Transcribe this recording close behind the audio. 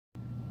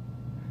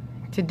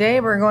Today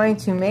we're going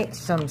to make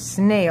some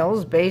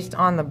snails based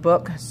on the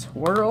book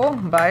Swirl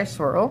by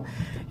Swirl.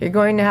 You're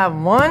going to have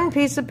one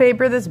piece of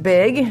paper that's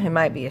big. It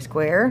might be a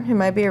square, it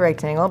might be a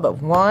rectangle,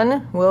 but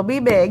one will be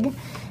big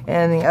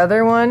and the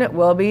other one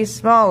will be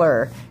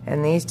smaller.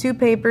 And these two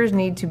papers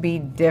need to be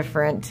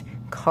different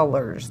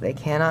colors. They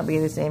cannot be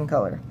the same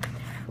color.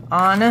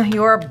 On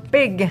your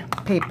big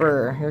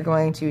paper, you're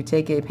going to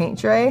take a paint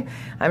tray.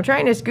 I'm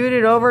trying to scoot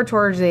it over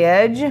towards the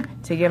edge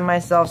to give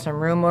myself some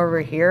room over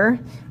here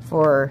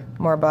for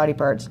more body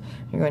parts.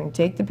 You're going to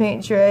take the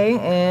paint tray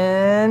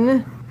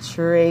and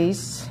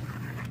trace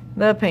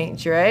the paint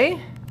tray.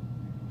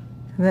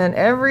 And then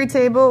every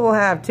table will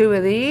have two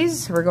of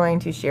these. We're going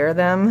to share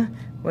them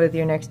with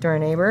your next door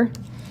neighbor.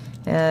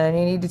 And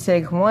you need to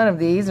take one of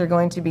these. They're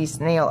going to be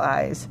snail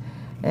eyes.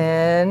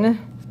 And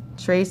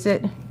trace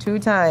it 2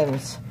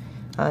 times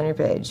on your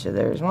page. So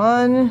there's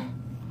one.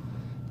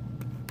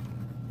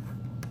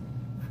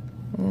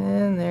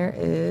 And there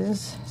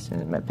is, as soon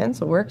as my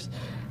pencil works,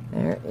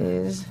 there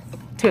is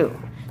 2.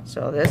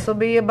 So this will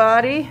be a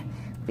body,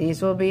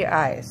 these will be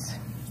eyes.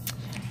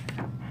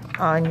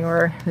 On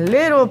your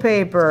little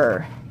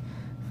paper,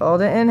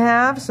 fold it in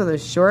half so the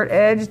short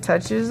edge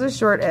touches the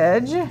short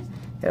edge.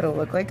 It'll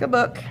look like a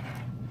book.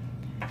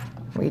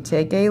 We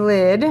take a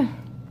lid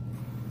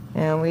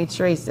and we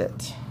trace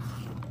it.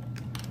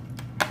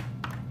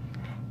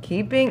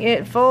 Keeping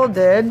it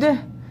folded,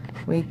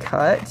 we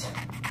cut.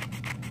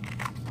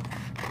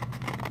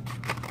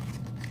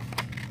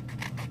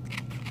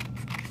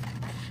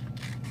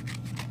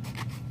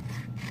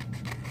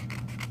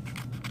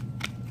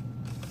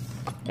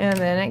 And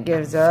then it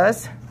gives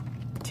us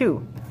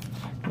 2.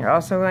 You're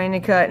also going to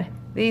cut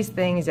these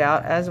things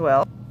out as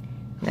well.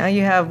 Now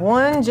you have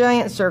 1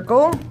 giant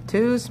circle,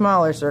 2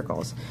 smaller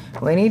circles.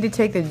 We need to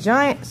take the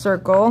giant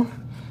circle,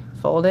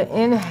 fold it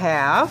in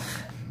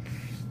half.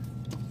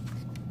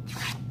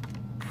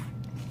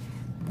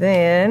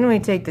 Then we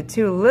take the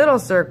 2 little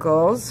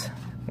circles,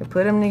 we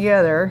put them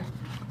together,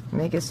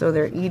 make it so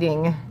they're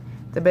eating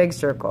the big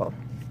circle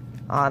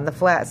on the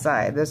flat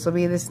side. This will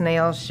be the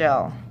snail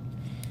shell.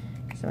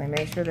 So we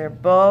make sure they're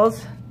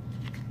both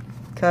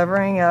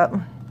covering up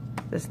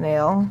the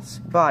snail's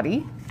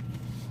body.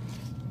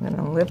 I'm going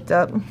to lift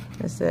up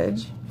this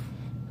edge,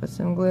 put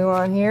some glue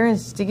on here and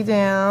stick it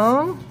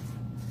down.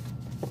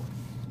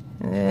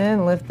 And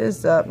then lift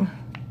this up.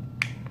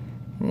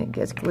 And it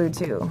gets glued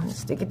too. And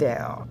stick it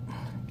down.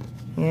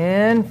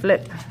 And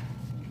flip.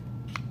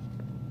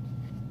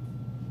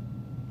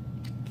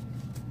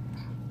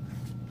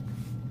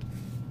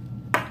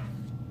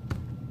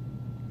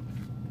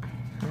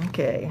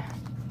 Okay.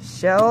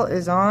 Shell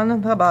is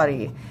on the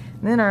body.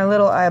 And then our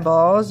little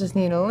eyeballs just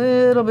need a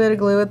little bit of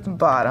glue at the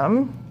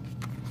bottom.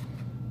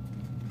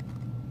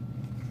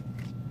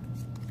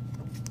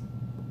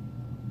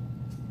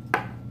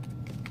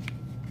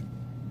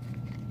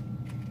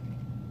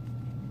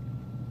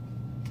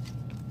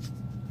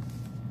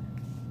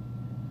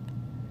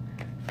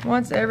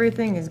 Once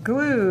everything is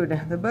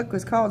glued, the book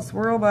was called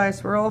Swirl by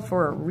Swirl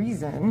for a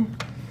reason,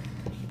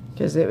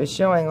 because it was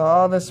showing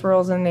all the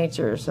swirls in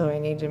nature. So we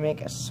need to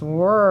make a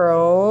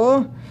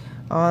swirl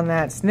on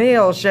that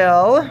snail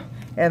shell,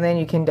 and then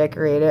you can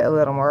decorate it a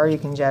little more. You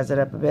can jazz it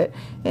up a bit,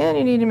 and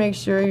you need to make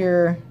sure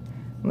your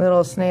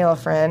little snail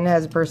friend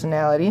has a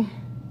personality.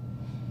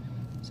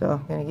 So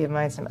I'm gonna give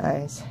mine some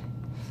eyes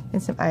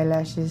and some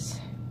eyelashes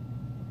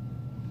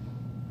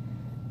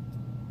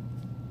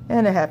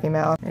and a happy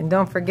mouth. And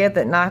don't forget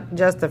that not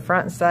just the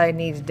front side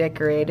needs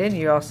decorated,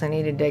 you also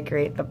need to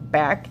decorate the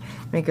back.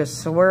 Make a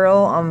swirl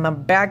on the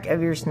back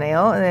of your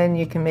snail, and then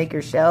you can make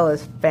your shell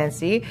as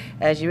fancy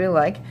as you would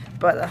like.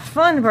 But the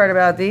fun part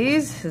about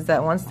these is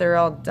that once they're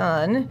all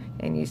done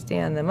and you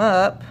stand them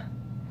up,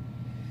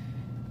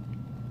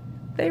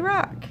 they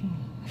rock.